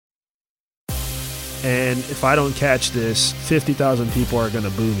and if I don't catch this, 50,000 people are going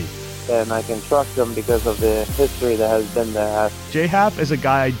to boo me. And I can trust him because of the history that has been there. J-Hap is a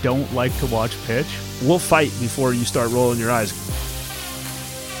guy I don't like to watch pitch. We'll fight before you start rolling your eyes.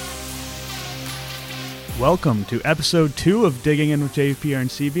 Welcome to episode 2 of Digging In with JP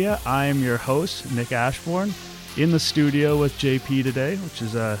Arencibia. I am your host, Nick Ashbourne, in the studio with JP today, which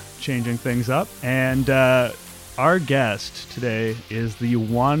is changing things up. And our guest today is the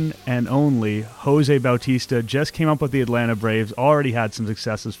one and only Jose Bautista. Just came up with the Atlanta Braves, already had some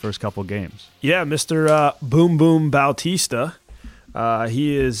success his first couple games. Yeah, Mr. Boom Boom Bautista.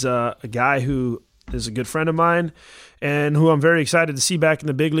 He is a guy who is a good friend of mine and who I'm very excited to see back in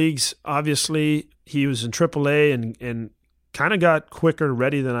the big leagues. Obviously, he was in AAA and kind of got quicker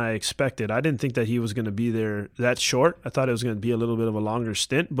ready than I expected. I didn't think that he was going to be there that short. I thought it was going to be a little bit of a longer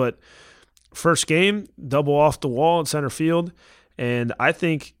stint, but first game, double off the wall in center field, and I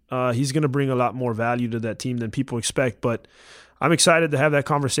think he's going to bring a lot more value to that team than people expect. But I'm excited to have that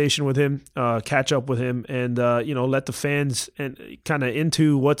conversation with him, catch up with him, and let the fans and kind of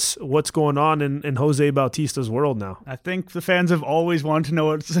into what's going on in Jose Bautista's world now. I think the fans have always wanted to know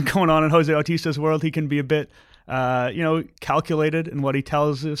what's going on in Jose Bautista's world. He can be a bit, calculated in what he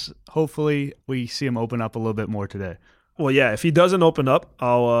tells us. Hopefully, we see him open up a little bit more today. Well, yeah, if he doesn't open up,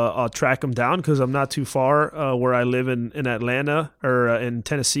 I'll track him down because I'm not too far where I live in Atlanta or in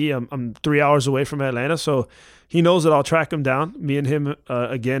Tennessee. I'm 3 hours away from Atlanta, so he knows that I'll track him down. Me and him,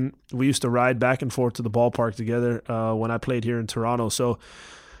 again, we used to ride back and forth to the ballpark together when I played here in Toronto. So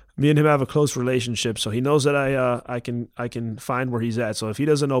me and him have a close relationship. So he knows that I can find where he's at. So if he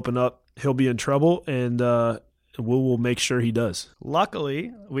doesn't open up, he'll be in trouble, and we'll make sure he does.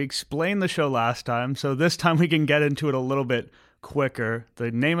 Luckily, we explained the show last time, so this time we can get into it a little bit quicker.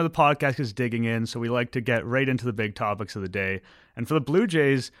 The name of the podcast is Digging In, so we like to get right into the big topics of the day. And for the Blue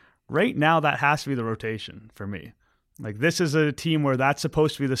Jays, right now that has to be the rotation for me. Like, this is a team where that's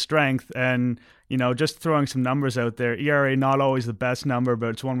supposed to be the strength, and, just throwing some numbers out there, ERA not always the best number,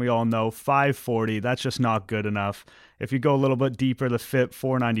 but it's one we all know, 5.40, that's just not good enough. If you go a little bit deeper, the FIP,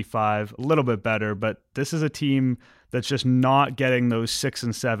 4.95, a little bit better, but this is a team that's just not getting those 6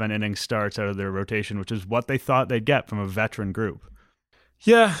 and 7 inning starts out of their rotation, which is what they thought they'd get from a veteran group.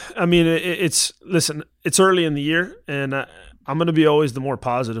 Yeah, I mean, it's early in the year, and I'm going to be always the more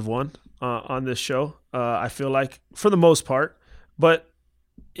positive one on this show, I feel like, for the most part. But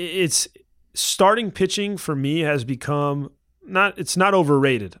it's starting pitching for me has become it's not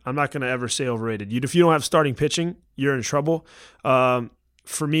overrated. I'm not going to ever say overrated. If you don't have starting pitching, you're in trouble.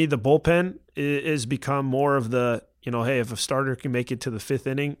 For me, the bullpen is become more of the, hey, if a starter can make it to the 5th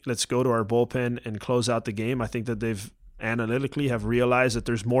inning, let's go to our bullpen and close out the game. I think that they've analytically have realized that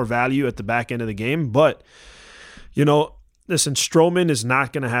there's more value at the back end of the game. But, listen, Stroman is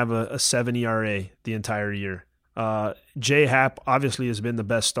not going to have a 7 ERA the entire year. J-Hap obviously has been the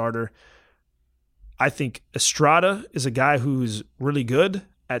best starter. I think Estrada is a guy who's really good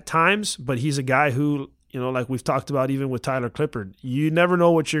at times, but he's a guy who, like we've talked about even with Tyler Clippard, you never know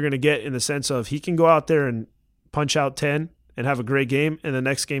what you're going to get in the sense of he can go out there and punch out 10 and have a great game, and the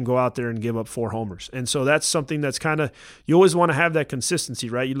next game go out there and give up 4 homers. And so that's something that's kind of, you always want to have that consistency,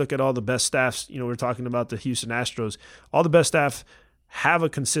 right? You look at all the best staffs, we're talking about the Houston Astros, all the best staff have a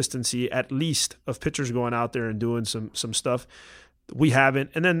consistency at least of pitchers going out there and doing some stuff. We haven't.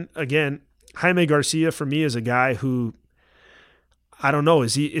 And then again, Jaime Garcia for me is a guy who, I don't know,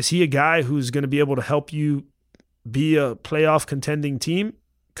 is he a guy who's going to be able to help you be a playoff contending team?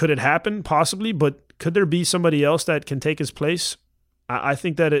 Could it happen? Possibly, but could there be somebody else that can take his place? I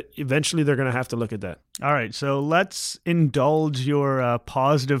think that eventually they're going to have to look at that. All right, so let's indulge your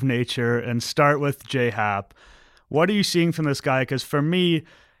positive nature and start with J-Hap. What are you seeing from this guy? Because for me,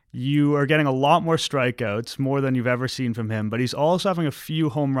 you are getting a lot more strikeouts, more than you've ever seen from him, but he's also having a few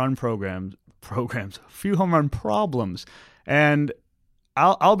home run problems. And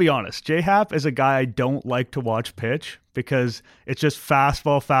I'll be honest, J-Hap is a guy I don't like to watch pitch because it's just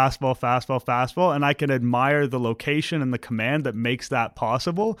fastball, and I can admire the location and the command that makes that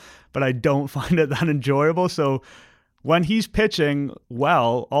possible, but I don't find it that enjoyable. So when he's pitching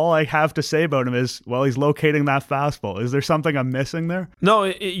well, all I have to say about him is, well, he's locating that fastball. Is there something I'm missing there? No,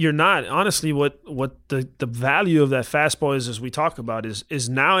 you're not. Honestly, what the value of that fastball is, as we talk about, is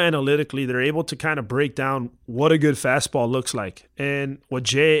now analytically they're able to kind of break down what a good fastball looks like. And what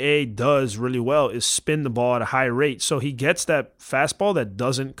J.A. does really well is spin the ball at a high rate. So he gets that fastball that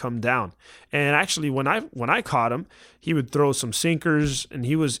doesn't come down. And actually, when I caught him, he would throw some sinkers, and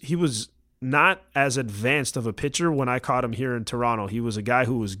he was not as advanced of a pitcher when I caught him here in Toronto. He was a guy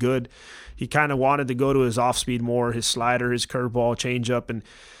who was good. He kind of wanted to go to his off-speed more, his slider, his curveball, changeup. And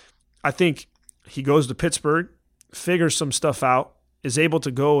I think he goes to Pittsburgh, figures some stuff out, is able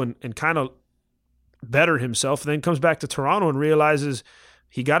to go and kind of better himself, then comes back to Toronto and realizes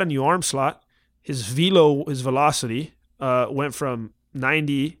he got a new arm slot. His velocity went from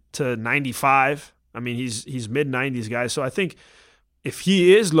 90 to 95. I mean, he's mid-90s guy. So I think if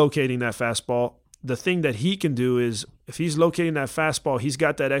he is locating that fastball, the thing that he can do is if he's locating that fastball, he's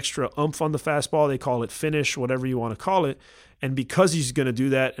got that extra oomph on the fastball. They call it finish, whatever you want to call it. And because he's going to do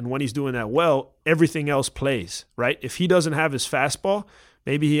that, and when he's doing that well, everything else plays, right? If he doesn't have his fastball,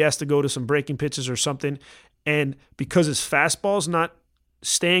 maybe he has to go to some breaking pitches or something. And because his fastball's not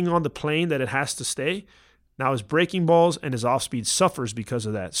staying on the plane that it has to stay, now his breaking balls and his off-speed suffers because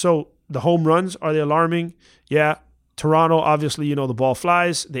of that. So the home runs, are they alarming? Yeah. Toronto, obviously, the ball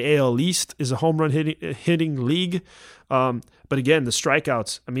flies. The AL East is a home run hitting league. But again, the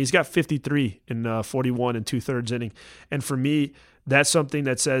strikeouts, I mean, he's got 53 in 41 and 2/3 inning. And for me, that's something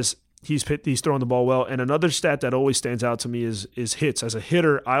that says he's throwing the ball well. And another stat that always stands out to me is hits. As a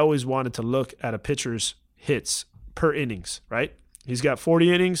hitter, I always wanted to look at a pitcher's hits per innings, right? He's got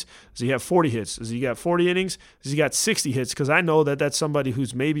 40 innings. Does he have 40 hits? Does he got 40 innings? Does he got 60 hits? Because I know that that's somebody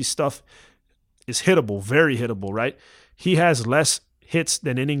whose maybe stuff is hittable, very hittable, right? He has less hits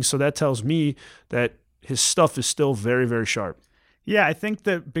than innings, so that tells me that his stuff is still very, very sharp. Yeah, I think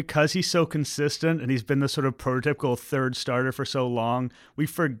that because he's so consistent and he's been the sort of prototypical third starter for so long, we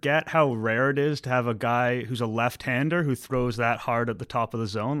forget how rare it is to have a guy who's a left-hander who throws that hard at the top of the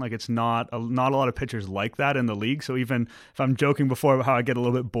zone. Like, it's not a lot of pitchers like that in the league. So even if I'm joking before about how I get a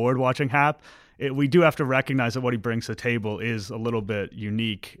little bit bored watching Hap, we do have to recognize that what he brings to the table is a little bit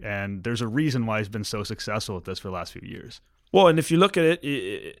unique, and there's a reason why he's been so successful with this for the last few years. Well, and if you look at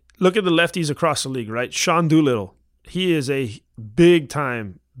it, look at the lefties across the league, right? Sean Doolittle, he is a big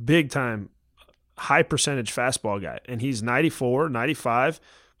time, high percentage fastball guy, and he's 94, 95,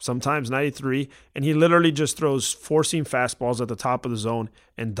 sometimes 93, and he literally just throws four-seam fastballs at the top of the zone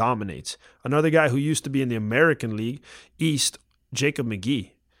and dominates. Another guy who used to be in the American League East, Jacob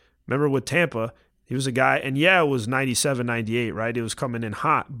McGee. Remember with Tampa, he was a guy, and yeah, it was 97, 98, right? It was coming in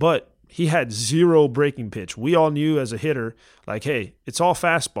hot, but he had zero breaking pitch. We all knew as a hitter, like, hey, it's all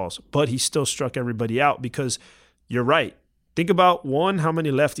fastballs, but he still struck everybody out because you're right. Think about, one, how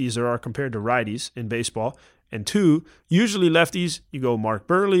many lefties there are compared to righties in baseball, and two, usually lefties, you go Mark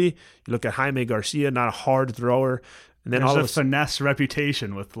Burley, you look at Jaime Garcia, not a hard thrower, and then there's all of a finesse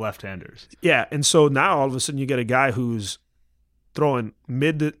reputation with left-handers. Yeah, and so now all of a sudden you get a guy who's throwing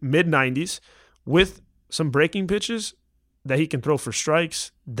mid-90s with some breaking pitches that he can throw for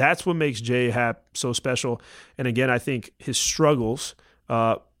strikes. That's what makes Jay Happ so special. And again, I think his struggles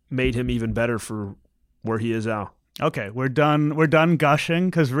made him even better for where he is now. Okay, we're done gushing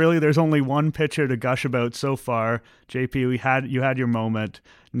because really there's only one pitcher to gush about so far. JP, you had your moment.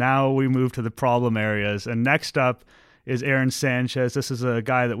 Now we move to the problem areas. And next up is Aaron Sanchez. This is a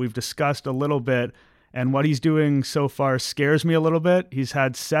guy that we've discussed a little bit, and what he's doing so far scares me a little bit. He's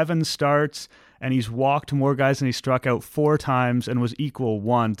had 7 starts, and he's walked more guys than he struck out 4 times and was equal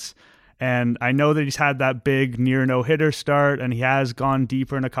once. And I know that he's had that big near no-hitter start, and he has gone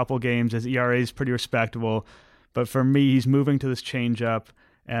deeper in a couple games. His ERA is pretty respectable. But for me, he's moving to this changeup,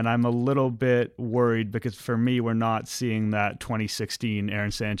 and I'm a little bit worried because for me, we're not seeing that 2016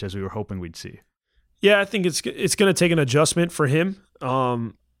 Aaron Sanchez we were hoping we'd see. Yeah, I think it's going to take an adjustment for him.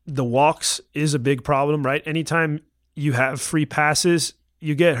 The walks is a big problem, right? Anytime you have free passes,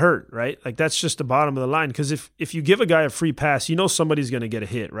 you get hurt, right? Like, that's just the bottom of the line. Because if you give a guy a free pass, you know somebody's going to get a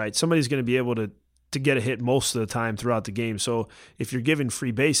hit, right? Somebody's going to be able to get a hit most of the time throughout the game. So if you're giving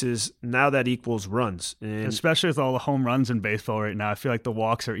free bases, now that equals runs. And especially with all the home runs in baseball right now, I feel like the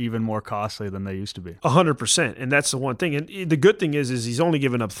walks are even more costly than they used to be. 100%. And that's the one thing. And the good thing is he's only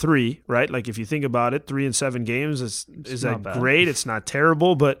given up 3, right? Like, if you think about it, 3 in 7 games, is that great? It's not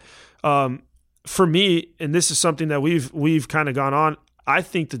terrible. But for me, and this is something that we've kind of gone on, I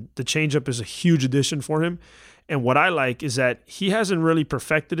think that the changeup is a huge addition for him. And what I like is that he hasn't really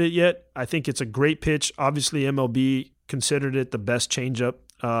perfected it yet. I think it's a great pitch. Obviously, MLB considered it the best changeup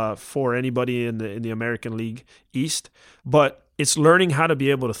for anybody in the American League East. But it's learning how to be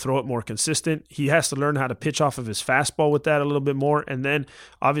able to throw it more consistent. He has to learn how to pitch off of his fastball with that a little bit more. And then,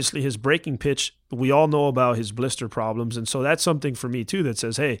 obviously, his breaking pitch, we all know about his blister problems. And so that's something for me, too, that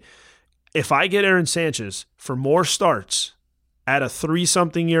says, hey, if I get Aaron Sanchez for more starts at a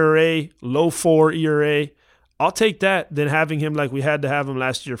 3-something ERA, low 4 ERA, I'll take that than having him like we had to have him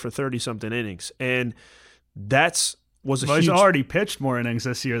last year for 30-something innings. And was a huge... He's already pitched more innings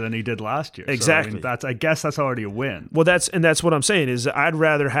this year than he did last year. Exactly. So, I guess that's already a win. Well, that's what I'm saying is I'd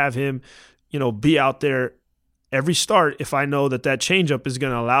rather have him, be out there every start if I know that changeup is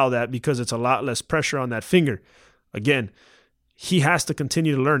going to allow that because it's a lot less pressure on that finger. Again, he has to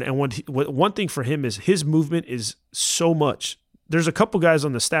continue to learn. And one thing for him is his movement is so much. There's a couple guys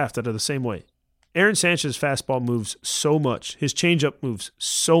on the staff that are the same way. Aaron Sanchez's fastball moves so much. His changeup moves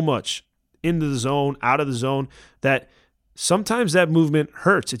so much into the zone, out of the zone, that sometimes that movement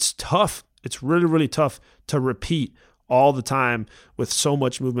hurts. It's tough. It's really, really tough to repeat all the time with so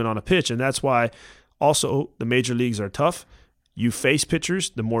much movement on a pitch. And that's why also the major leagues are tough. You face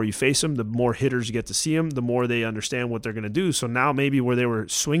pitchers, the more you face them, the more hitters get to see them, the more they understand what they're going to do. So now maybe where they were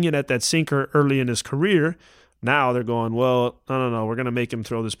swinging at that sinker early in his career, now they're going, well, no, we're going to make him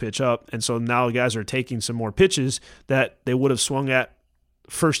throw this pitch up. And so now guys are taking some more pitches that they would have swung at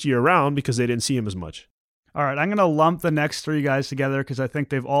first year around because they didn't see him as much. All right, I'm going to lump the next three guys together because I think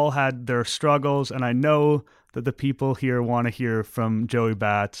they've all had their struggles, and I know that the people here want to hear from Joey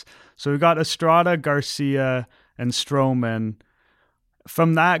Bats. So we've got Estrada, Garcia, and Stroman.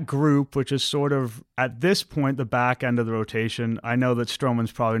 From that group, which is sort of, at this point, the back end of the rotation, I know that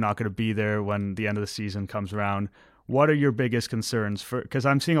Stroman's probably not going to be there when the end of the season comes around. What are your biggest concerns? Because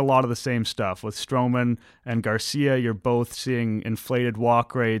I'm seeing a lot of the same stuff. With Stroman and Garcia, you're both seeing inflated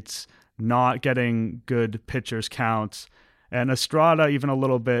walk rates, not getting good pitchers counts. And Estrada, even a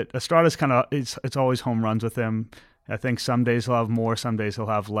little bit. Estrada's kind of, it's always home runs with him. I think some days he'll have more, some days he'll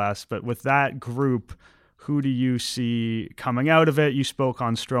have less. But with that group, who do you see coming out of it? You spoke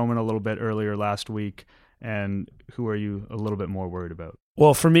on Stroman a little bit earlier last week. And who are you a little bit more worried about?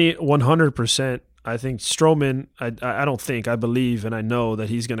 Well, for me, 100%. I think Stroman, I believe, and I know that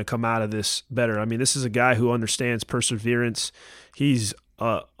he's going to come out of this better. I mean, this is a guy who understands perseverance. He's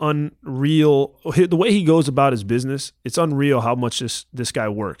unreal. The way he goes about his business, it's unreal how much this guy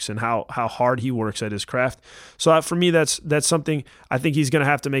works and how hard he works at his craft. So for me, that's something I think he's going to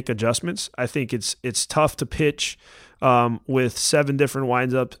have to make adjustments. I think it's tough to pitch with 7 different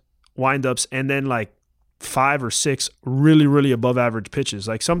windups and then like 5 or 6 really, really above average pitches.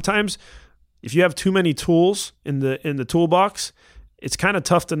 Like sometimes if you have too many tools in the toolbox, it's kind of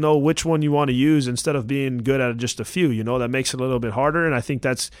tough to know which one you want to use instead of being good at just a few. That makes it a little bit harder, and I think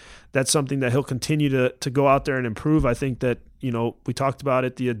that's something that he'll continue to go out there and improve. I think that we talked about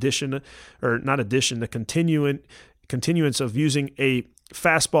it, the continuance of using a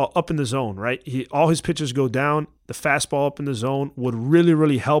fastball up in the zone. Right, all his pitches go down. The fastball up in the zone would really,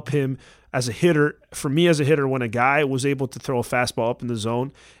 really help him as a hitter. For me as a hitter, when a guy was able to throw a fastball up in the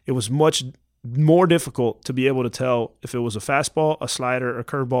zone, it was much more difficult to be able to tell if it was a fastball, a slider, a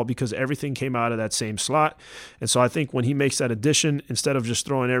curveball, because everything came out of that same slot. And so I think when he makes that addition, instead of just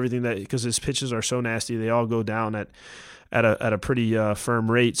throwing everything because his pitches are so nasty, they all go down at a pretty firm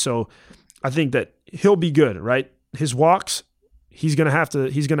rate. So I think that he'll be good, right? His walks, he's gonna have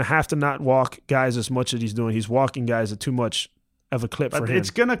to not walk guys as much as he's doing. He's walking guys at too much of a clip for him. It's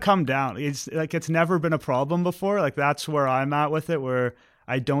gonna come down. It's never been a problem before. Like that's where I'm at with it, where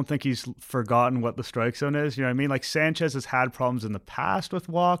I don't think he's forgotten what the strike zone is. You know what I mean? Like Sanchez has had problems in the past with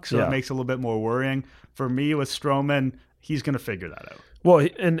walks, so it makes it a little bit more worrying. For me, with Stroman, he's going to figure that out. Well,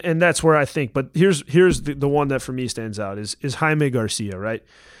 and that's where I think. But here's the one that for me stands out is Jaime Garcia, right?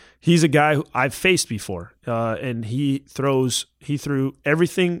 He's a guy who I've faced before, and he threw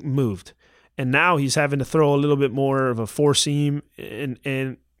everything moved, and now he's having to throw a little bit more of a four seam,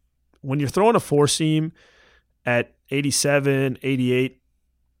 and when you're throwing a four seam at 87, 88.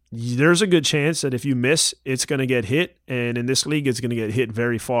 There's a good chance that if you miss, it's going to get hit. And in this league, it's going to get hit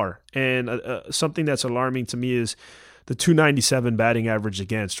very far. And something that's alarming to me is the 297 batting average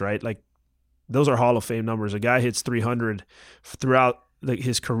against, right? Like those are Hall of Fame numbers. A guy hits 300 throughout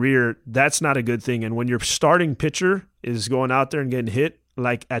his career. That's not a good thing. And when your starting pitcher is going out there and getting hit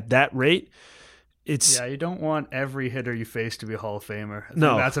like at that rate, you don't want every hitter you face to be a Hall of Famer. I think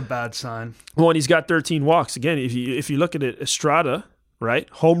that's a bad sign. Well, and he's got 13 walks. Again, if you look at it, Estrada, right?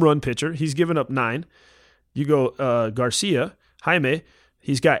 Home run pitcher. He's given up 9. You go Garcia, Jaime,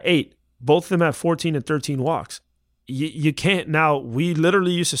 he's got 8. Both of them have 14 and 13 walks. You can't now. We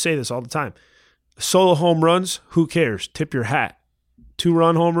literally used to say this all the time. Solo home runs, who cares? Tip your hat.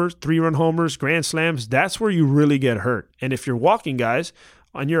 2-run homers, 3-run homers, grand slams, that's where you really get hurt. And if you're walking guys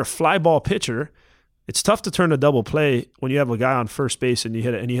and you're a fly ball pitcher, it's tough to turn a double play when you have a guy on first base and he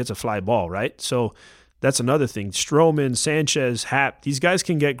hits a fly ball, right? So that's another thing. Stroman, Sanchez, Happ, these guys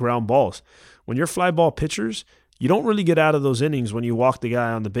can get ground balls. When you're fly ball pitchers, You don't really get out of those innings when you walk the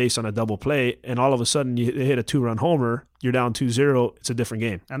guy on the base on a double play, and all of a sudden you hit a 2-run homer, you're down 2-0, it's a different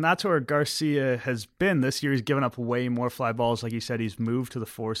game. And that's where Garcia has been this year. He's given up way more fly balls. Like you said, he's moved to the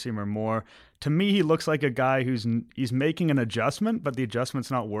four-seamer more. To me, he looks like a guy he's making an adjustment, but the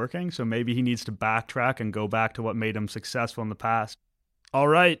adjustment's not working, so maybe he needs to backtrack and go back to what made him successful in the past. All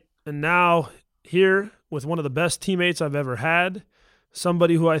right, and now here with one of the best teammates I've ever had,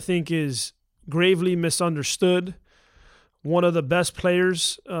 somebody who I think is gravely misunderstood, one of the best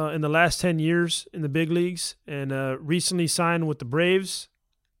players in the last 10 years in the big leagues, and recently signed with the Braves,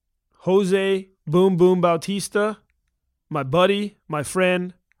 Jose Boom Boom Bautista, my buddy, my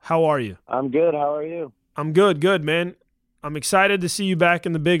friend. How are you? I'm good. How are you? I'm good, man. I'm excited to see you back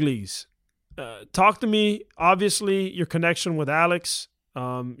in the big leagues. Talk to me, obviously, your connection with Alex.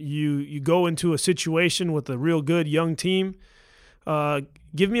 You go into a situation with a real good young team.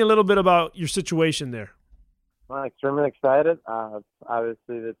 Give me a little bit about your situation there. I'm extremely excited.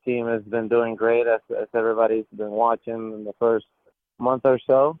 Obviously, the team has been doing great as everybody's been watching in the first month or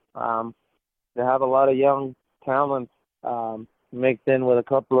so. They have a lot of young talent mixed in with a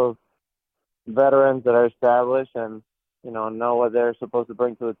couple of veterans that are established and, know what they're supposed to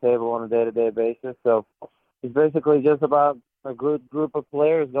bring to the table on a day-to-day basis. So it's basically just about a good group of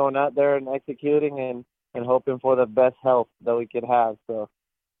players going out there and executing and hoping for the best health that we could have. So,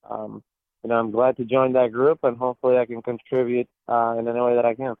 I'm glad to join that group, and hopefully I can contribute in any way that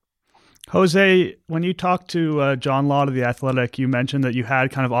I can. Jose, when you talked to John Lott of The Athletic, you mentioned that you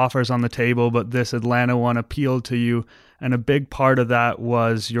had kind of offers on the table, but this Atlanta one appealed to you, and a big part of that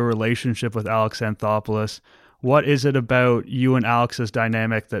was your relationship with Alex Anthopoulos. What is it about you and Alex's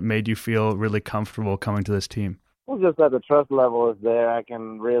dynamic that made you feel really comfortable coming to this team? Well, just that the trust level is there. I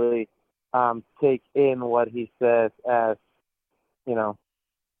can really take in what he says as,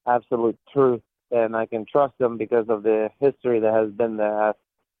 absolute truth, and I can trust him because of the history that has been there.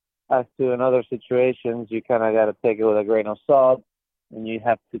 As to in other situations, you kind of got to take it with a grain of salt, and you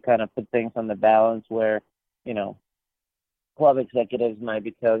have to kind of put things on the balance where, club executives might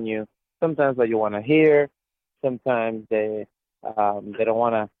be telling you sometimes what you want to hear. Sometimes they don't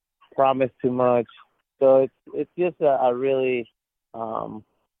want to promise too much. So it's just a really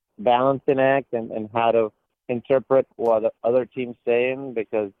balancing act and how to interpret what the other team's saying,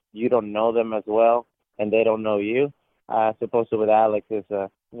 because you don't know them as well and they don't know you. As opposed to with Alex, it's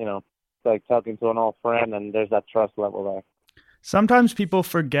like talking to an old friend, and there's that trust level there. Sometimes people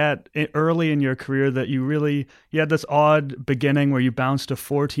forget early in your career that you had this odd beginning where you bounced to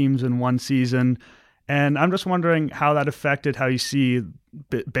 4 teams in one season. And I'm just wondering how that affected how you see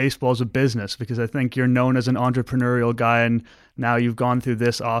baseball as a business, because I think you're known as an entrepreneurial guy, and now you've gone through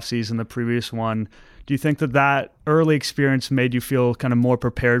this offseason, the previous one. Do you think that early experience made you feel kind of more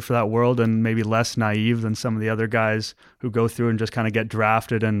prepared for that world and maybe less naive than some of the other guys who go through and just kind of get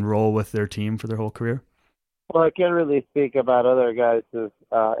drafted and roll with their team for their whole career? Well, I can't really speak about other guys'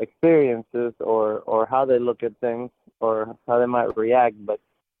 experiences or how they look at things or how they might react, but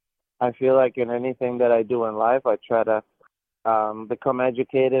I feel like in anything that I do in life, I try to become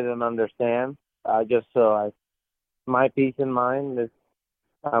educated and understand, just so my peace of mind is,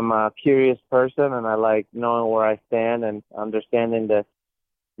 I'm a curious person, and I like knowing where I stand and understanding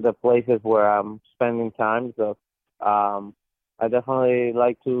the places where I'm spending time. So I definitely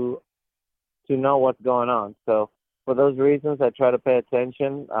like to know what's going on. So for those reasons, I try to pay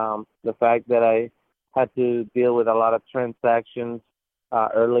attention. The fact that I had to deal with a lot of transactions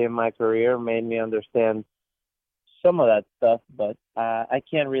early in my career made me understand some of that stuff, but I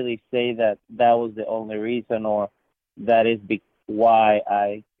can't really say that was the only reason, or that is why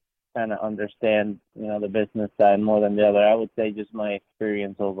I kind of understand, the business side more than the other. I would say just my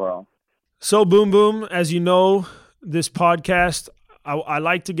experience overall. So Boom Boom, as you know, this podcast, I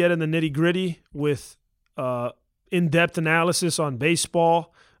like to get in the nitty gritty with in-depth analysis on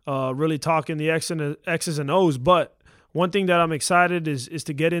baseball, really talking the X's and O's, but one thing that I'm excited is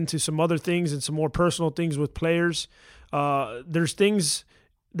to get into some other things and some more personal things with players. There's things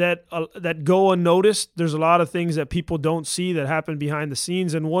that go unnoticed. There's a lot of things that people don't see that happen behind the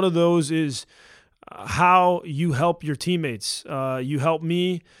scenes, and one of those is how you help your teammates. You helped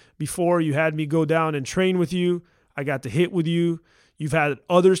me before. You had me go down and train with you. I got to hit with you. You've had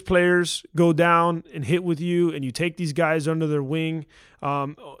others players go down and hit with you, and you take these guys under their wing.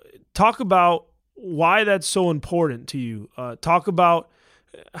 Talk about why that's so important to you. Talk about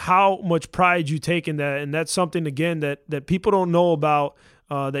how much pride you take in that, and that's something, again, that people don't know about,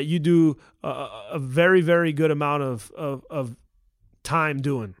 that you do a very, very good amount of time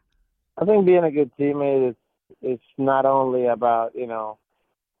doing. I think being a good teammate is not only about,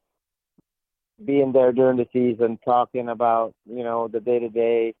 being there during the season, talking about, the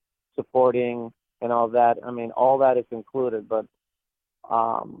day-to-day supporting and all that. I mean, all that is included, but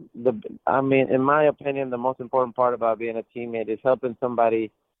in my opinion, the most important part about being a teammate is helping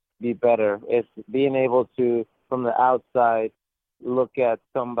somebody be better. It's being able to, from the outside, look at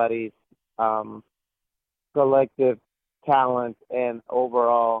somebody's collective talent and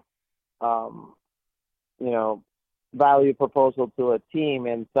overall, value proposal to a team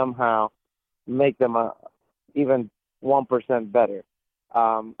and somehow make them even 1% better.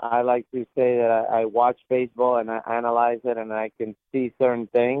 I like to say that I watch baseball and I analyze it and I can see certain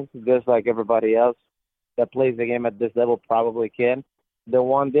things just like everybody else that plays the game at this level probably can. The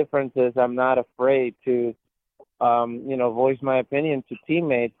one difference is I'm not afraid to, voice my opinion to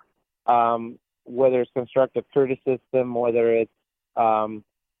teammates, whether it's constructive criticism, whether it's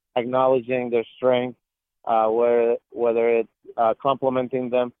acknowledging their strengths, whether it's complimenting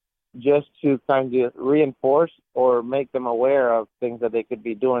them, just to kind of reinforce or make them aware of things that they could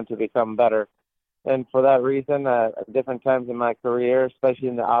be doing to become better. And for that reason, at different times in my career, especially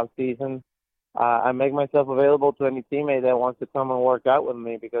in the off season, I make myself available to any teammate that wants to come and work out with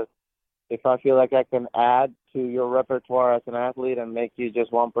me, because if I feel like I can add to your repertoire as an athlete and make you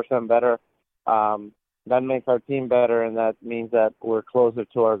just 1% better, that makes our team better, and that means that we're closer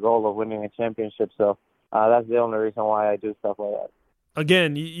to our goal of winning a championship. So that's the only reason why I do stuff like that.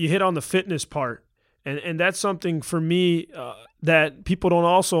 Again, you hit on the fitness part, and that's something for me that people don't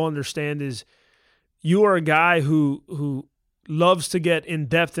also understand is you are a guy who loves to get in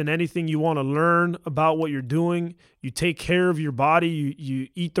depth in anything you want to learn about what you're doing. You take care of your body. You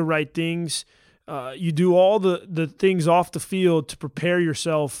eat the right things. You do all the things off the field to prepare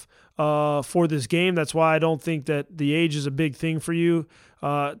yourself for this game. That's why I don't think that the age is a big thing for you.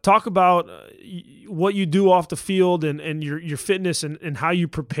 Talk about what you do off the field and your fitness and how you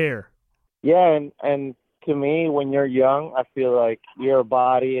prepare. Yeah, and to me, when you're young, I feel like your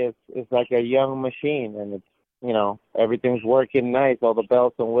body is like a young machine, and it's, everything's working nice. All the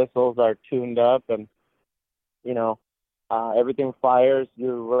bells and whistles are tuned up, and, everything fires.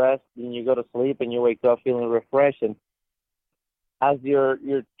 You rest and you go to sleep and you wake up feeling refreshed. And as your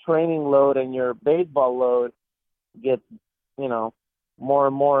training load and your baseball load gets, more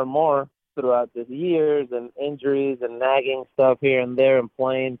and more and more throughout the years, and injuries and nagging stuff here and there, and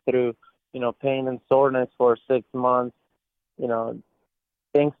playing through, pain and soreness for 6 months,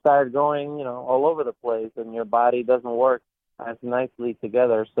 things start going, all over the place, and your body doesn't work as nicely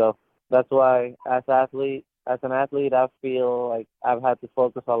together. So that's why as an athlete, I feel like I've had to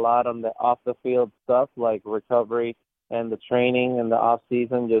focus a lot on the off the field stuff, like recovery and the training and the off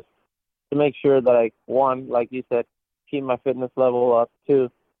season, just to make sure that I, one, like you said, keep my fitness level up.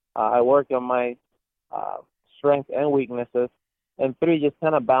 Two, I work on my strengths and weaknesses. And three, just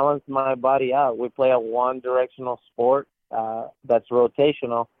kind of balance my body out. We play a one-directional sport that's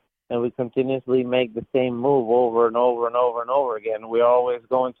rotational, and we continuously make the same move over and over and over and over again. We're always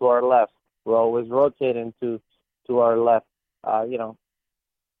going to our left. We're always rotating to our left.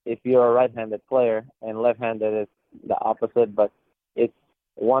 If you're a right-handed player, and left-handed is the opposite, but it's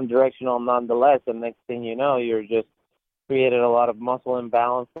one-directional nonetheless. And next thing you know, you're just created a lot of muscle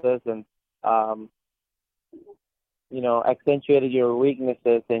imbalances and, accentuated your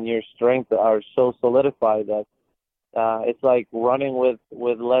weaknesses, and your strengths are so solidified that it's like running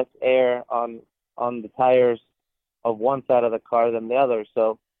with less air on the tires of one side of the car than the other.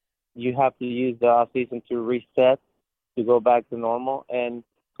 So you have to use the off season to reset, to go back to normal, and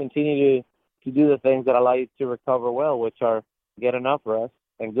continue to do the things that allow you to recover well, which are get enough rest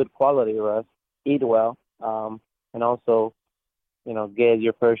and good quality rest, eat well, and also, get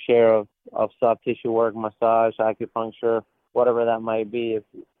your fair share of soft tissue work, massage, acupuncture, whatever that might be. It's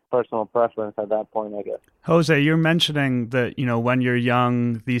personal preference at that point, I guess. Jose, you're mentioning that, when you're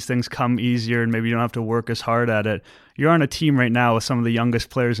young, these things come easier and maybe you don't have to work as hard at it. You're on a team right now with some of the youngest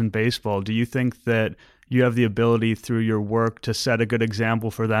players in baseball. Do you think that you have the ability through your work to set a good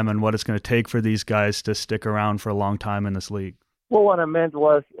example for them and what it's going to take for these guys to stick around for a long time in this league? Well, what I meant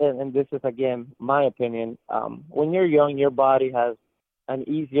was, and this is, again, my opinion, when you're young, your body has an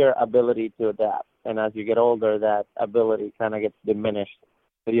easier ability to adapt. And as you get older, that ability kind of gets diminished.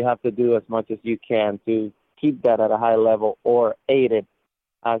 So you have to do as much as you can to keep that at a high level or aid it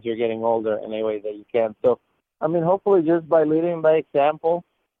as you're getting older in any way that you can. So, hopefully just by leading by example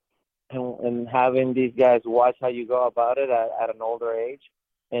and having these guys watch how you go about it at an older age,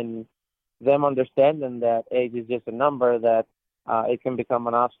 and them understanding that age is just a number, that it can become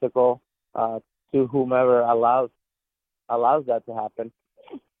an obstacle to whomever allows that to happen.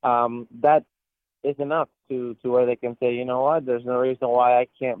 That is enough to where they can say, you know what, there's no reason why I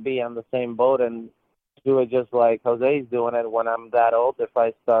can't be on the same boat and do it just like Jose's doing it when I'm that old if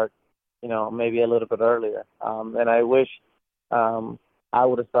I start, maybe a little bit earlier. And I wish I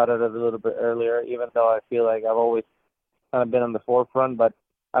would have started it a little bit earlier, even though I feel like I've always kind of been on the forefront. But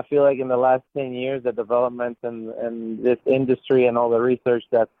I feel like in the last 10 years, the development and this industry and all the research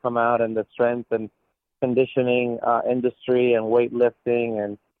that's come out and the strength and conditioning industry and weightlifting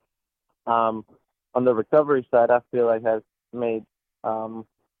and on the recovery side, I feel like has made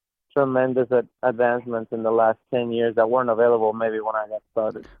tremendous advancements in the last 10 years that weren't available maybe when I got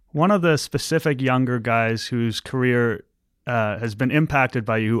started. One of the specific younger guys whose career has been impacted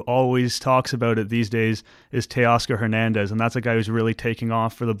by you, who always talks about it these days, is Teoscar Hernandez, and that's a guy who's really taking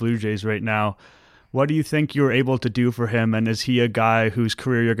off for the Blue Jays right now. What do you think you were able to do for him, and is he a guy whose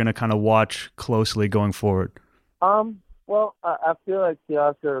career you're going to kind of watch closely going forward? Well, I feel like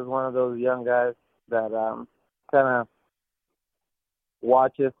Teoscar is one of those young guys that kind of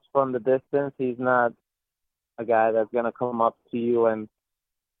watches from the distance. He's not a guy that's going to come up to you and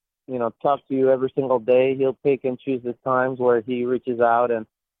talk to you every single day. He'll pick and choose his times where he reaches out and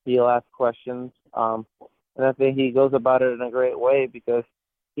he'll ask questions. And I think he goes about it in a great way because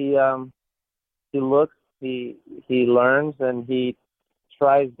he looks, he learns, and he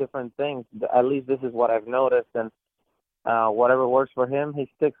tries different things. At least this is what I've noticed. And whatever works for him, he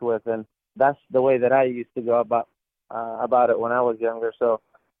sticks with. And that's the way that I used to go about it when I was younger. So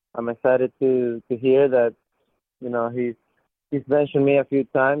I'm excited to hear that, he's mentioned me a few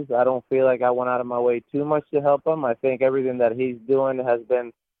times. I don't feel like I went out of my way too much to help him. I think everything that he's doing has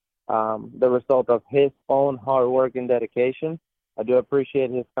been the result of his own hard work and dedication. I do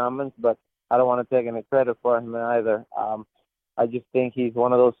appreciate his comments, but I don't want to take any credit for him either. I just think he's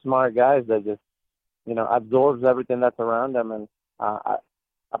one of those smart guys that just, absorbs everything that's around him and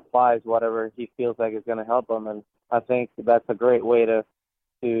applies whatever he feels like is going to help him. And I think that's a great way to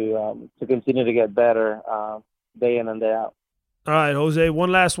continue to get better day in and day out. All right, Jose,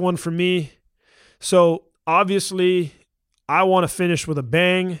 one last one for me. So obviously I want to finish with a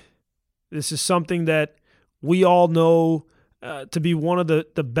bang. This is something that we all know to be one of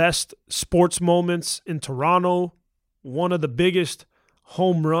the best sports moments in Toronto, one of the biggest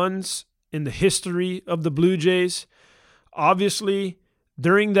home runs in the history of the Blue Jays. Obviously,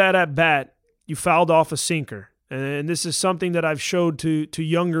 during that at-bat, you fouled off a sinker. And this is something that I've showed to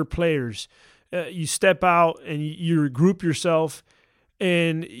younger players. You step out and you regroup yourself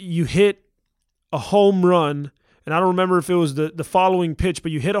and you hit a home run. And I don't remember if it was the following pitch,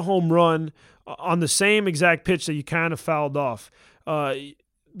 but you hit a home run on the same exact pitch that you kind of fouled off. The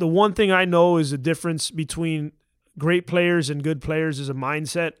one thing I know is the difference between great players and good players is a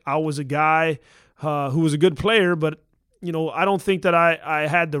mindset. I was a guy who was a good player, but I don't think that I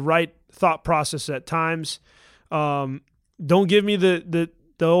had the right thought process at times. Don't give me the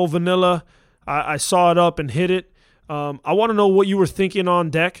old vanilla. I saw it up and hit it. I want to know what you were thinking on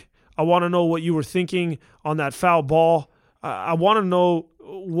deck. I want to know what you were thinking on that foul ball. I want to know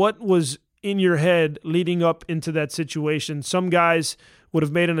what was in your head leading up into that situation. Some guys would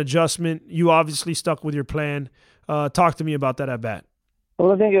have made an adjustment. You obviously stuck with your plan. Talk to me about that at bat.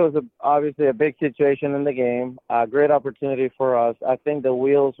 Well, I think it was obviously a big situation in the game, a great opportunity for us. I think the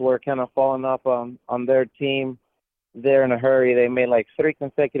wheels were kind of falling up on their team there in a hurry. They made like 3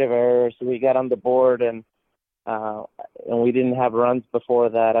 consecutive errors. We got on the board and we didn't have runs before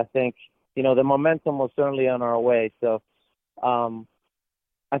that. I think, the momentum was certainly on our way. So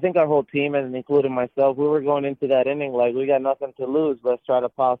I think our whole team, and including myself, we were going into that inning like we got nothing to lose. Let's try to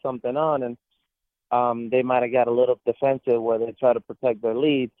pile something on. And they might have got a little defensive where they try to protect their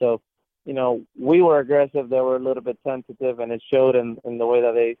lead. So, we were aggressive. They were a little bit tentative, and it showed in the way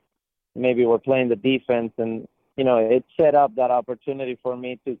that they maybe were playing the defense. And, it set up that opportunity for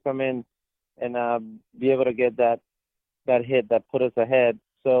me to come in and be able to get that hit that put us ahead.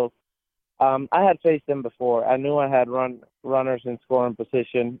 So I had faced him before. I knew I had runners in scoring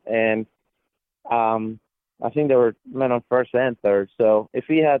position, and I think they were men on first and third. So if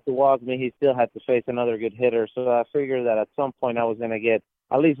he had to walk me, he still had to face another good hitter. So I figured that at some point I was going to get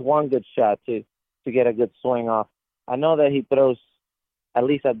at least one good shot to get a good swing off. I know that he throws, at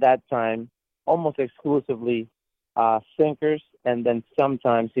least at that time, almost exclusively sinkers, and then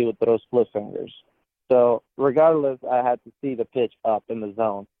sometimes he would throw split fingers. So regardless, I had to see the pitch up in the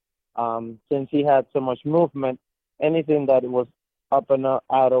zone. Since he had so much movement, anything that was up and out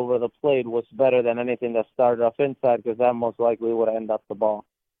over the plate was better than anything that started off inside, because that most likely would end up the ball.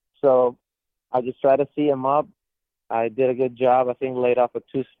 So I just try to see him up. I did a good job. I think laid off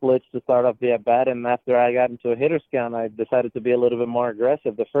 2 splits to start off the at-bat, and after I got into a hitter's count, I decided to be a little bit more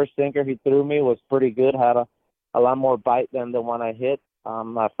aggressive. The first sinker he threw me was pretty good, had a lot more bite than the one I hit.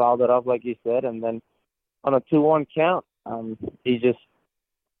 I fouled it off, like you said, and then on a 2-1 count, he just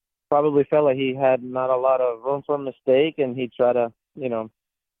probably felt like he had not a lot of room for a mistake, and he tried to,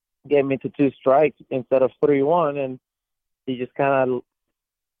 get me to 2 strikes instead of 3-1, and he just kind of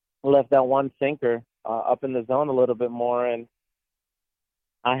left that one sinker up in the zone a little bit more, and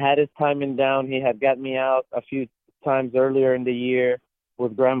I had his timing down. He had got me out a few times earlier in the year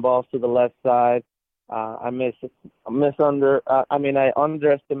with ground balls to the left side. I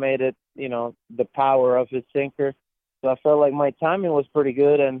underestimated, the power of his sinker. So I felt like my timing was pretty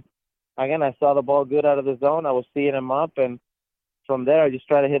good, and again, I saw the ball good out of the zone. I was seeing him up, and from there, I just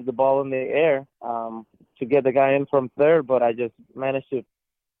tried to hit the ball in the air to get the guy in from third, but I just managed to,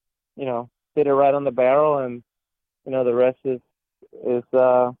 hit it right on the barrel, and the rest is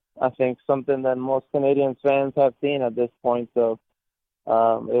I think something that most Canadian fans have seen at this point. So it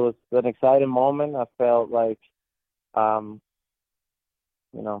was an exciting moment. I felt like I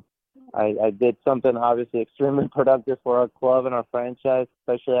did something obviously extremely productive for our club and our franchise,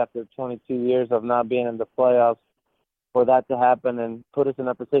 especially after 22 years of not being in the playoffs. For that to happen and put us in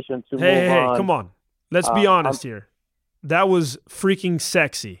a position to move on. Hey, come on. Let's be honest here. That was freaking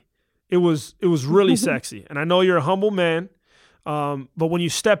sexy. It was really sexy. And I know you're a humble man, but when you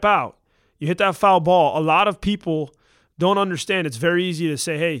step out, you hit that foul ball, a lot of people don't understand. It's very easy to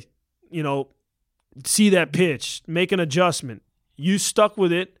say, hey, see that pitch, make an adjustment. You stuck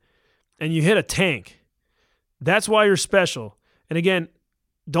with it, and you hit a tank. That's why you're special. And again,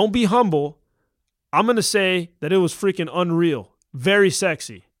 don't be humble. I'm going to say that it was freaking unreal. Very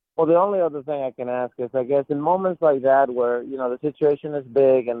sexy. Well, the only other thing I can ask is, I guess, in moments like that where, the situation is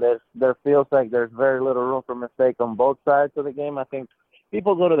big and there feels like there's very little room for mistake on both sides of the game, I think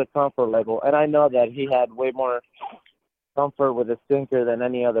people go to the comfort level. And I know that he had way more comfort with his sinker than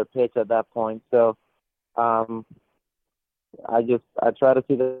any other pitch at that point. So I try to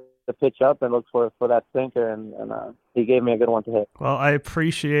see the pitch up and look for that sinker, and he gave me a good one to hit. Well, I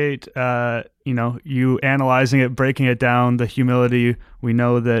appreciate you analyzing it, breaking it down, the humility. We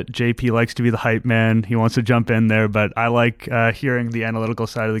know that JP likes to be the hype man. He wants to jump in there, but I like hearing the analytical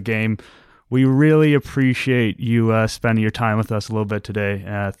side of the game. We really appreciate you spending your time with us a little bit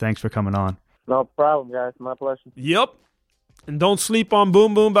today. Thanks for coming on. No problem, guys. My pleasure. Yep. And don't sleep on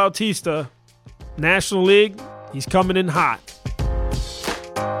Boom Boom Bautista. National League, he's coming in hot.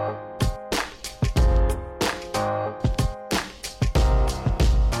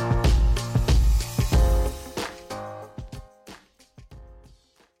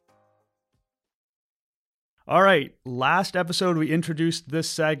 All right, last episode we introduced this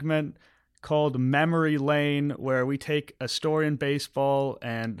segment called Memory Lane, where we take a story in baseball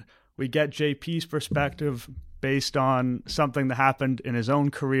and we get JP's perspective based on something that happened in his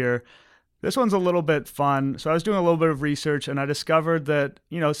own career. This one's a little bit fun. So I was doing a little bit of research and I discovered that,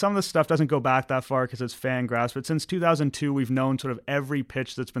 some of this stuff doesn't go back that far because it's Fangraphs, but since 2002, we've known sort of every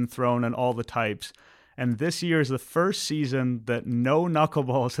pitch that's been thrown and all the types. And this year is the first season that no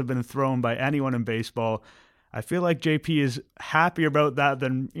knuckleballs have been thrown by anyone in baseball. I feel like JP is happier about that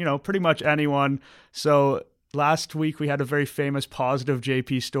than, pretty much anyone. So last week we had a very famous positive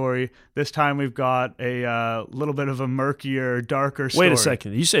JP story. This time we've got a little bit of a murkier, darker story. Wait a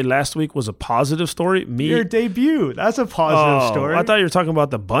second. You say last week was a positive story? Your debut. That's a positive story. I thought you were talking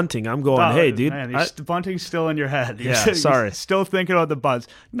about the bunting. I'm going, hey, dude. Man, the bunting's still in your head. Yeah, sorry. You're still thinking about the bunts.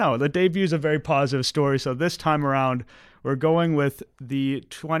 No, the debut is a very positive story. So this time around, we're going with the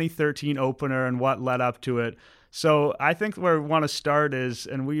 2013 opener and what led up to it. So I think where we want to start is,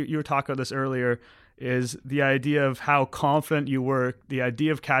 and you were talking about this earlier, is the idea of how confident you were, the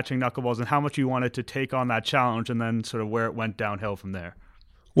idea of catching knuckleballs, and how much you wanted to take on that challenge, and then sort of where it went downhill from there.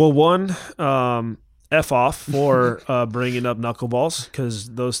 Well, one, F off for bringing up knuckleballs,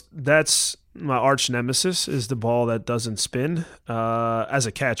 because that's my arch nemesis, is the ball that doesn't spin, as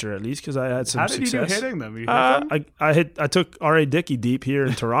a catcher at least, because I had some success. How did you do hitting them? You hit them? I took R.A. Dickey deep here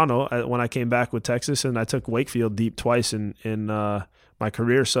in Toronto when I came back with Texas, and I took Wakefield deep twice in my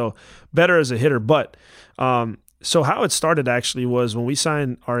career, so better as a hitter. But so how it started actually was when we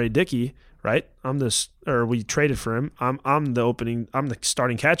signed R.A. Dickey, right? We traded for him. I'm the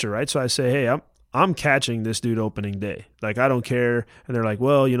starting catcher, right? So I say, hey, I'm catching this dude opening day. Like, I don't care. And they're like,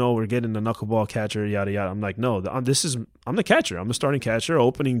 well, we're getting the knuckleball catcher, yada, yada. I'm like, no, I'm the catcher. I'm the starting catcher.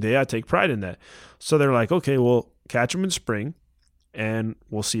 Opening day, I take pride in that. So they're like, okay, well, catch him in spring, and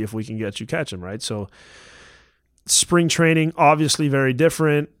we'll see if we can get you catch him, right? So spring training, obviously very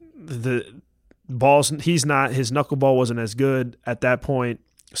different. his knuckleball wasn't as good at that point.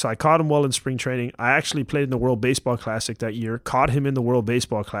 So I caught him well in spring training. I actually played in the World Baseball Classic that year, caught him in the World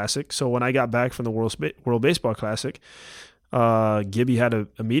Baseball Classic. So when I got back from the World Baseball Classic, Gibby had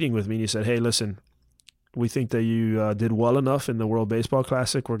a meeting with me, and he said, hey, listen, we think that you did well enough in the World Baseball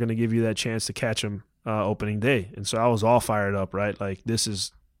Classic. We're going to give you that chance to catch him opening day. And so I was all fired up, right? Like, this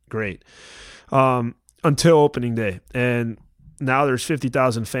is great. Until opening day. And now there's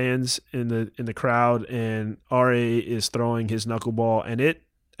 50,000 fans in the crowd, and RA is throwing his knuckleball, and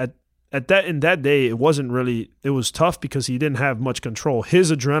in that day, it was tough because he didn't have much control. His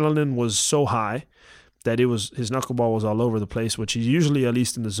adrenaline was so high that his knuckleball was all over the place, which he's usually at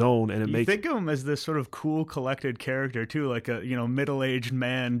least in the zone. And you think of him as this sort of cool, collected character too, like a middle-aged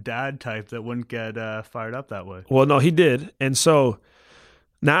man, dad type that wouldn't get fired up that way. Well, no, he did, and so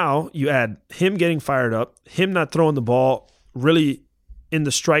now you add him getting fired up, him not throwing the ball really in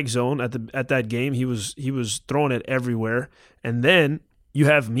the strike zone at that game. He was throwing it everywhere, and then you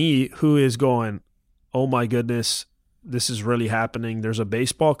have me who is going, oh my goodness, this is really happening. There's a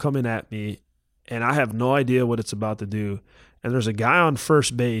baseball coming at me, and I have no idea what it's about to do. And there's a guy on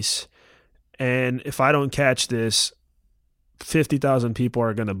first base, and if I don't catch this, 50,000 people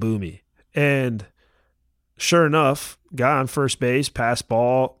are going to boo me. And sure enough, guy on first base, pass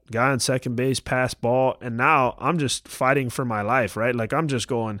ball, guy on second base, pass ball, and now I'm just fighting for my life, right? Like, I'm just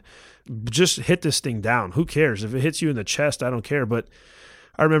going, just hit this thing down. Who cares? If it hits you in the chest, I don't care. But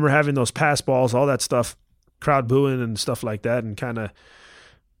I remember having those pass balls, all that stuff, crowd booing and stuff like that, and kind of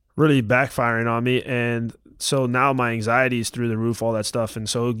really backfiring on me. And so now my anxiety is through the roof, all that stuff. And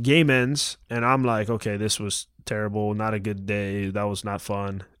so game ends, and I'm like, okay, this was terrible, not a good day. That was not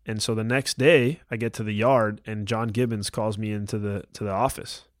fun. And so the next day I get to the yard, and John Gibbons calls me into the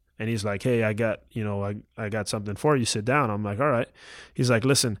office. And he's like, hey, I got something for you. Sit down. I'm like, all right. He's like,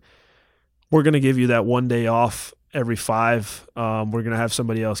 listen, we're going to give you that 1 day off every 5. We're going to have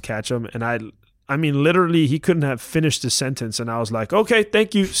somebody else catch them. And I mean, literally, he couldn't have finished the sentence. And I was like, okay,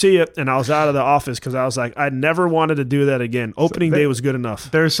 thank you. See ya. And I was out of the office because I was like, I never wanted to do that again. Opening day was good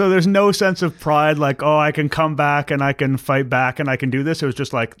enough. There's no sense of pride like, oh, I can come back and I can fight back and I can do this. It was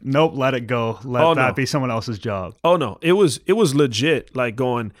just like, nope, let it go. Let that be someone else's job. Oh, no. It was legit like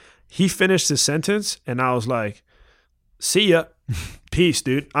going, he finished his sentence and I was like, see ya. Peace,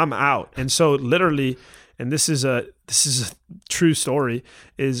 dude. I'm out. And so literally, and this is a true story,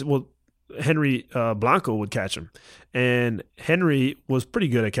 Henry Blanco would catch him. And Henry was pretty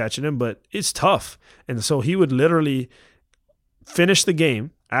good at catching him, but it's tough. And so he would literally finish the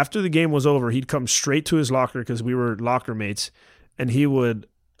game. After the game was over, he'd come straight to his locker because we were locker mates, and he would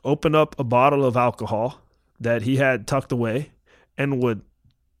open up a bottle of alcohol that he had tucked away and would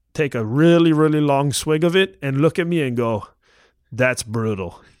take a really, really long swig of it and look at me and go, that's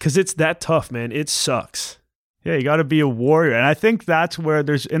brutal. Because it's that tough, man. It sucks. Yeah, you got to be a warrior. And I think that's where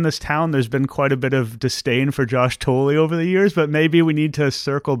in this town, there's been quite a bit of disdain for Josh Thole over the years, but maybe we need to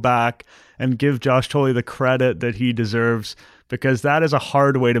circle back and give Josh Thole the credit that he deserves, because that is a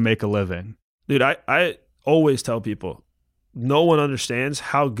hard way to make a living. Dude, I always tell people, no one understands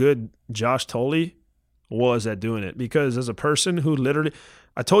how good Josh Thole was at doing it, because as a person who literally,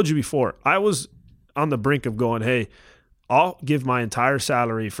 I told you before, I was on the brink of going, hey, I'll give my entire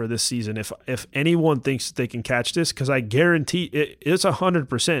salary for this season if anyone thinks that they can catch this, because I guarantee it's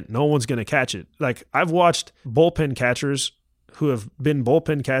 100%. No one's going to catch it. Like, I've watched bullpen catchers who have been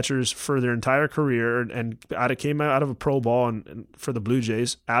bullpen catchers for their entire career and came out of a pro ball and for the Blue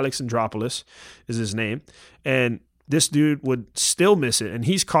Jays. Alex Andropoulos is his name. And this dude would still miss it. And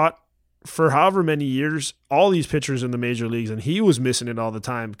he's caught for however many years all these pitchers in the major leagues, and he was missing it all the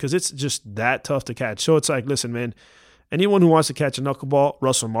time because it's just that tough to catch. So it's like, listen, man, anyone who wants to catch a knuckleball,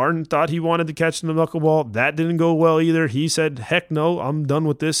 Russell Martin thought he wanted to catch the knuckleball. That didn't go well either. He said, heck no, I'm done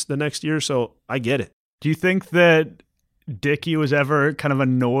with this the next year. So I get it. Do you think that Dickey was ever kind of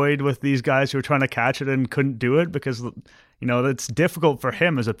annoyed with these guys who were trying to catch it and couldn't do it? Because, it's difficult for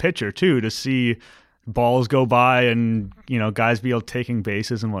him as a pitcher too, to see balls go by and, guys be able taking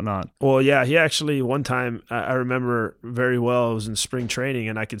bases and whatnot. Well, yeah, he actually one time, I remember very well, it was in spring training,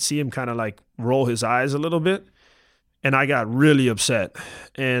 and I could see him kind of like roll his eyes a little bit. And I got really upset.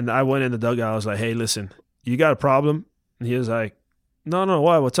 And I went in the dugout. I was like, hey, listen, you got a problem? And he was like, no,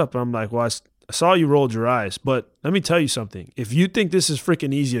 why? What's up? And I'm like, well, I saw you rolled your eyes, but let me tell you something. If you think this is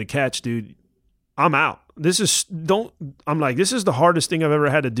freaking easy to catch, dude, I'm out. This is the hardest thing I've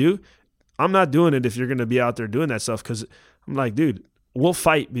ever had to do. I'm not doing it if you're going to be out there doing that stuff, because I'm like, dude, we'll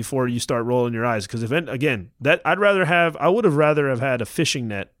fight before you start rolling your eyes. Because I would have rather have had a fishing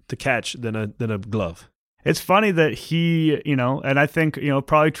net to catch than a glove. It's funny that he, and I think,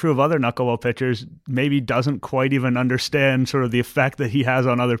 probably true of other knuckleball pitchers, maybe doesn't quite even understand sort of the effect that he has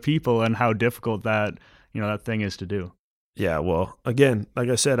on other people and how difficult that, that thing is to do. Yeah, well, again, like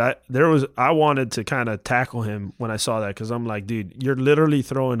I said, I wanted to kind of tackle him when I saw that, because I'm like, dude, you're literally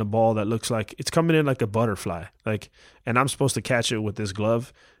throwing a ball that looks like it's coming in like a butterfly, and I'm supposed to catch it with this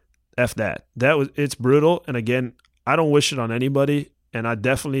glove. F that. It's brutal, and again, I don't wish it on anybody, and I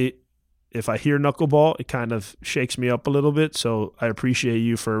definitely, if I hear knuckleball, it kind of shakes me up a little bit. So I appreciate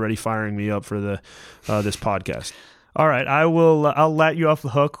you for already firing me up for this podcast. All right, I'll let you off the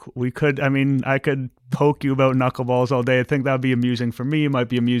hook. I could poke you about knuckleballs all day. I think that would be amusing for me. It might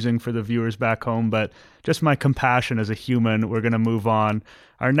be amusing for the viewers back home, but just my compassion as a human, we're going to move on.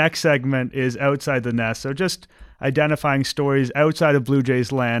 Our next segment is Outside the Nest. So just identifying stories outside of Blue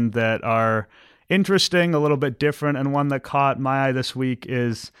Jays land that are interesting, a little bit different, and one that caught my eye this week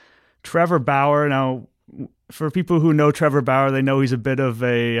is Trevor Bauer. Now, for people who know Trevor Bauer, they know he's a bit of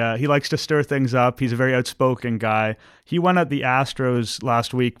he likes to stir things up. He's a very outspoken guy. He went at the Astros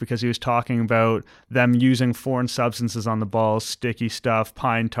last week because he was talking about them using foreign substances on the balls, sticky stuff,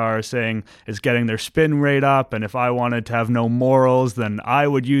 pine tar, saying it's getting their spin rate up. And if I wanted to have no morals, then I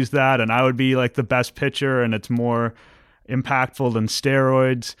would use that and I would be like the best pitcher and it's more impactful than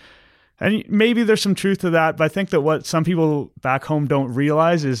steroids. And maybe there's some truth to that, but I think that what some people back home don't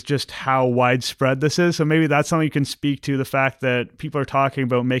realize is just how widespread this is. So maybe that's something you can speak to, the fact that people are talking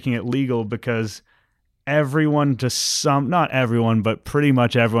about making it legal because not everyone, but pretty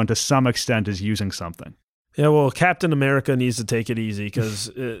much everyone to some extent is using something. Yeah, well, Captain America needs to take it easy,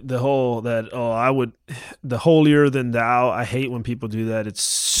 because the holier than thou, I hate when people do that. It's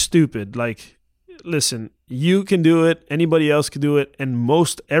stupid. Like, listen, you can do it, anybody else can do it, and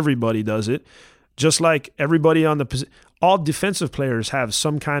most everybody does it. Just like everybody all defensive players have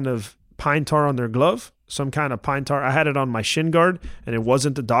some kind of pine tar on their glove, some kind of pine tar. I had it on my shin guard, and it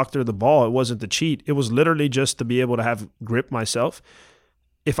wasn't to doctor the ball. It wasn't to cheat. It was literally just to be able to have grip myself.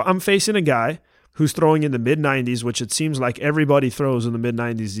 If I'm facing a guy who's throwing in the mid-90s, which it seems like everybody throws in the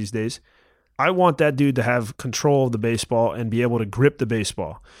mid-90s these days, I want that dude to have control of the baseball and be able to grip the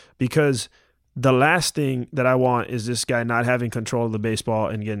baseball, because the last thing that I want is this guy not having control of the baseball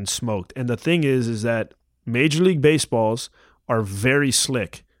and getting smoked. And the thing is that Major League Baseballs are very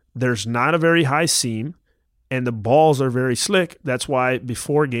slick. There's not a very high seam, and the balls are very slick. That's why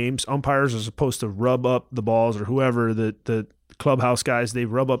before games, umpires are supposed to rub up the balls, or whoever, the clubhouse guys, they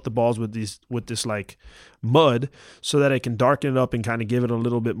rub up the balls with this like mud so that it can darken it up and kind of give it a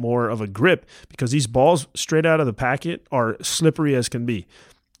little bit more of a grip, because these balls straight out of the packet are slippery as can be.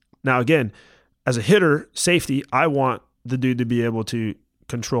 Now, again, as a hitter, safety, I want the dude to be able to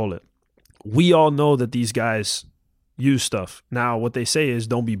control it. We all know that these guys use stuff. Now, what they say is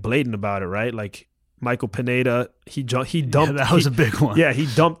don't be blatant about it, right? Like Michael Pineda, he dumped. Yeah, that was a big one. Yeah, he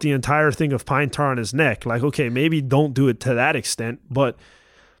dumped the entire thing of pine tar on his neck. Like, okay, maybe don't do it to that extent. But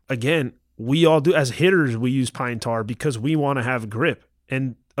again, we all do. As hitters, we use pine tar because we want to have grip.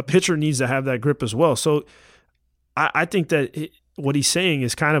 And a pitcher needs to have that grip as well. So I think that what he's saying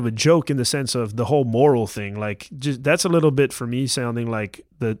is kind of a joke in the sense of the whole moral thing. Like, just that's a little bit for me sounding like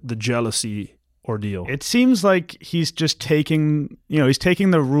the jealousy ordeal. It seems like he's just taking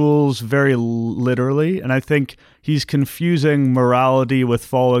the rules very literally, and I think he's confusing morality with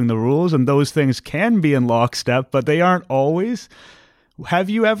following the rules, and those things can be in lockstep, but they aren't always.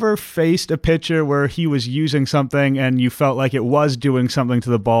 Have you ever faced a pitcher where he was using something and you felt like it was doing something to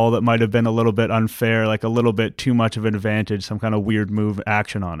the ball that might have been a little bit unfair, like a little bit too much of an advantage, some kind of weird move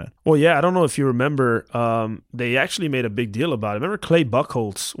action on it? Well, yeah, I don't know if you remember, they actually made a big deal about it. Remember Clay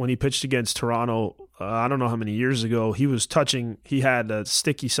Buchholz when he pitched against Toronto, I don't know how many years ago, he had a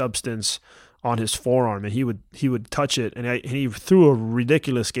sticky substance on his forearm, and he would touch it, and he threw a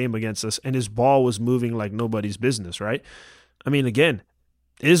ridiculous game against us, and his ball was moving like nobody's business, right? I mean, again,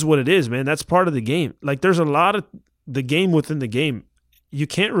 it is what it is, man. That's part of the game. Like, there's a lot of the game within the game. You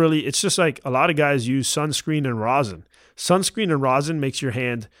can't really, it's just like a lot of guys use sunscreen and rosin. Sunscreen and rosin makes your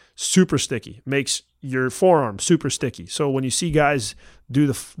hand super sticky, makes your forearm super sticky. So when you see guys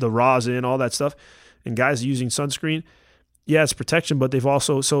do the rosin, all that stuff, and guys using sunscreen, yeah, it's protection, but they've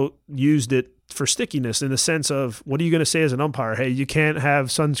also used it for stickiness in the sense of, what are you going to say as an umpire? Hey, you can't have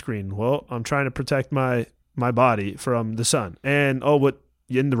sunscreen. Well, I'm trying to protect my body from the sun. And, but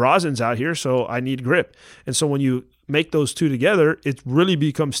the rosin's out here, so I need grip. And so when you make those two together, it really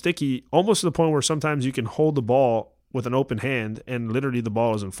becomes sticky, almost to the point where sometimes you can hold the ball with an open hand and literally the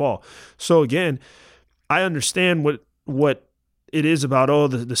ball doesn't fall. So again, I understand what it is about,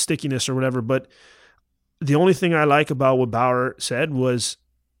 the stickiness or whatever, but the only thing I like about what Bauer said was,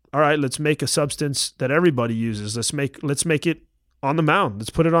 all right, let's make a substance that everybody uses. Let's make it on the mound. Let's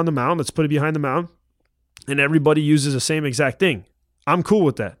put it on the mound. Let's put it behind the mound. And everybody uses the same exact thing. I'm cool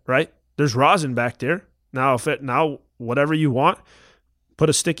with that, right? There's rosin back there. Now, whatever you want, put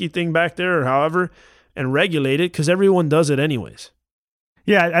a sticky thing back there or however, and regulate it because everyone does it anyways.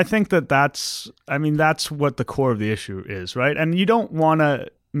 Yeah, I think that's what the core of the issue is, right? And you don't want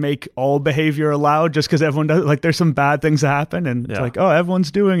to make all behavior allowed just because everyone does. Like, there's some bad things that happen, and it's like, oh,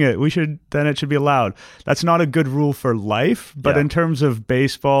 everyone's doing it. It should be allowed. That's not a good rule for life. But in terms of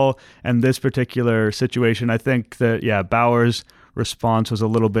baseball and this particular situation, I think that Bauer's response was a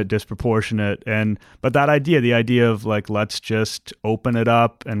little bit disproportionate. But the idea of like, let's just open it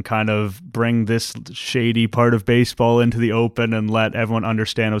up and kind of bring this shady part of baseball into the open and let everyone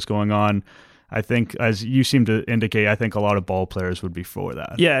understand what's going on. I think, as you seem to indicate, I think a lot of ball players would be for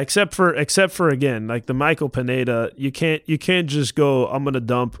that. Yeah, except for again, like the Michael Pineda, you can't just go, I'm gonna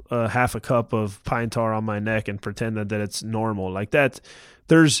dump half a cup of pine tar on my neck and pretend that it's normal. Like that,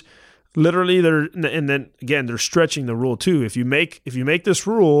 there's literally and then again, they're stretching the rule too. If you make this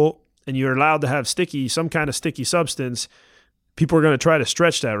rule and you're allowed to have some kind of sticky substance, people are going to try to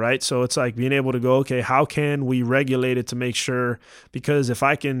stretch that, right? So it's like being able to go, okay, how can we regulate it to make sure, because if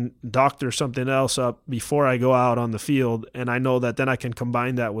I can doctor something else up before I go out on the field, and I know that then I can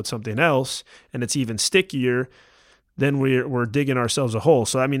combine that with something else and it's even stickier, then we're digging ourselves a hole.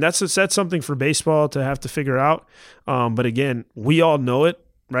 So, I mean, that's something for baseball to have to figure out. But again, we all know it,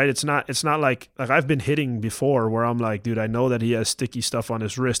 right? It's not like I've been hitting before where I'm like, dude, I know that he has sticky stuff on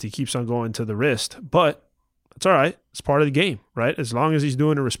his wrist. He keeps on going to the wrist, but it's all right. It's part of the game, right? As long as he's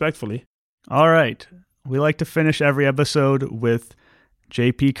doing it respectfully. All right. We like to finish every episode with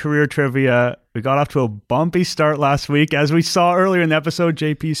JP career trivia. We got off to a bumpy start last week. As we saw earlier in the episode,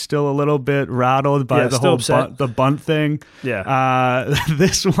 JP's still a little bit rattled by the whole the bunt thing. Yeah.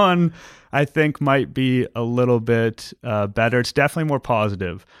 This one, I think, might be a little bit better. It's definitely more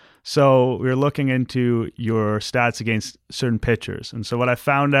positive. So we're looking into your stats against certain pitchers. And so what I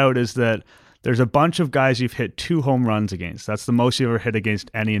found out is that there's a bunch of guys you've hit 2 home runs against. That's the most you've ever hit against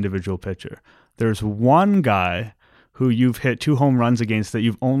any individual pitcher. There's one guy who you've hit 2 home runs against that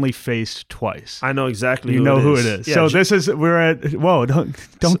you've only faced twice. I know exactly who it is. Yeah, so we're at, whoa,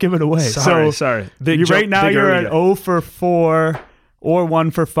 don't give it away. Sorry. Right now you're at 0 for 4 or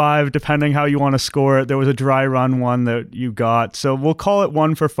 1 for 5, depending how you want to score it. There was a dry run one that you got. So we'll call it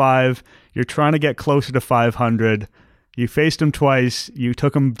 1 for 5. You're trying to get closer to 500. You faced him twice. You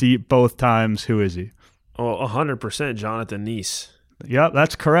took him deep both times. Who is he? Oh, 100% Jonathan Neese. Yep,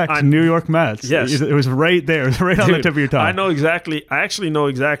 that's correct. New York Mets. Yes. It was right there. It was right on the tip of your tongue. I actually know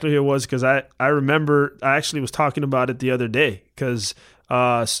exactly who it was because I remember I actually was talking about it the other day because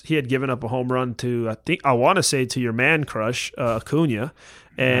he had given up a home run to, I want to say, to your man crush, Acuna.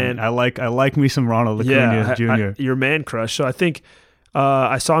 And I like me some Ronald Acuna Jr. Your man crush. So I think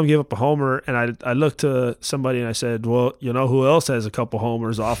I saw him give up a homer, and I looked to somebody and I said, well, you know who else has a couple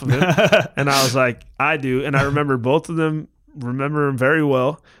homers off of him? And I was like, I do. And I remember both of them, remember him very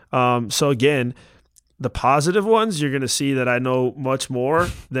well. So again, the positive ones, you're going to see that I know much more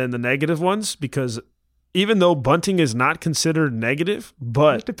than the negative ones because even though bunting is not considered negative,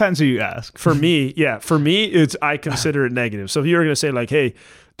 but it depends who you ask. For me, I consider it negative. So if you were going to say like, hey,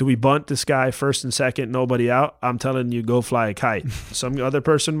 do we bunt this guy first and second, nobody out? I'm telling you, go fly a kite. Some other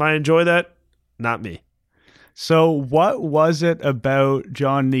person might enjoy that, not me. So what was it about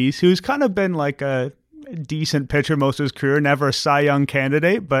Jon Niese, who's kind of been like a decent pitcher most of his career, never a Cy Young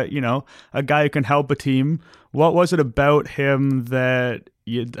candidate, but a guy who can help a team? What was it about him that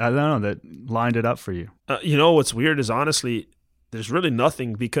that lined it up for you? What's weird is honestly, there's really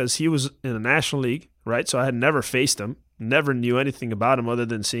nothing because he was in the National League, right? So I had never faced him, never knew anything about him other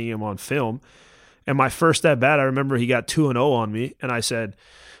than seeing him on film. And my first at bat, I remember he got 2-0 on me, and I said,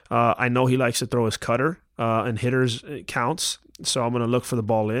 I know he likes to throw his cutter, and hitters counts. So I'm going to look for the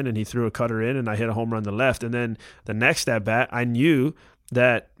ball in, and he threw a cutter in, and I hit a home run to left. And then the next at bat, I knew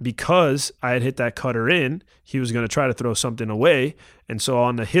that because I had hit that cutter in, he was going to try to throw something away. And so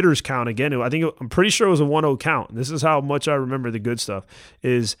on the hitter's count again, I'm pretty sure it was a 1-0 count. And this is how much I remember the good stuff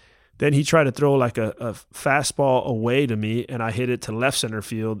is then he tried to throw like a fastball away to me, and I hit it to left center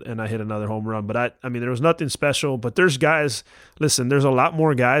field, and I hit another home run. But I mean, there was nothing special. But there's guys, listen, there's a lot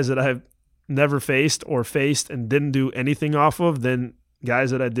more guys that I've never faced and didn't do anything off of than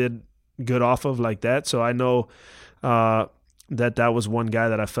guys that I did good off of like that. So I know that was one guy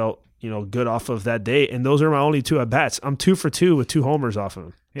that I felt good off of that day, and those are my only 2 at bats. I'm 2 for 2 with 2 homers off of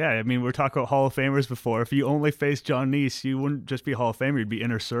him. Yeah, I mean, we're talking about Hall of Famers before. If you only faced John Neese, you wouldn't just be Hall of Famer, you'd be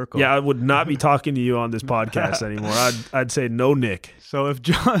Inner Circle. Yeah, I would not be talking to you on this podcast anymore. I'd say no, Nick. So if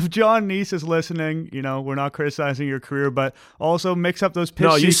John Neese is listening, we're not criticizing your career, but also mix up those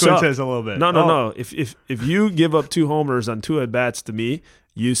pitch sequences a little bit. No. If you give up 2 homers on 2 at-bats to me,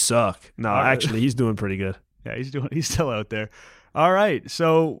 you suck. No, actually, he's doing pretty good. Yeah, he's still out there. All right,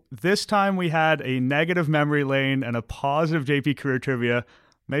 so this time we had a negative memory lane and a positive JP career trivia.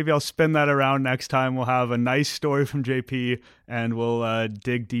 Maybe I'll spin that around next time. We'll have a nice story from JP, and we'll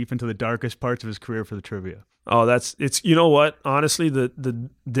dig deep into the darkest parts of his career for the trivia. Oh, it's you know what? Honestly, the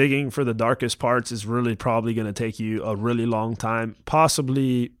digging for the darkest parts is really probably going to take you a really long time,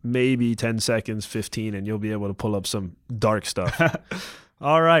 possibly maybe 10 seconds, 15, and you'll be able to pull up some dark stuff.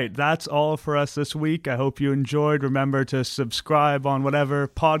 All right, that's all for us this week. I hope you enjoyed. Remember to subscribe on whatever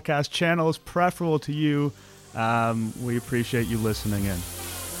podcast channel is preferable to you. We appreciate you listening in.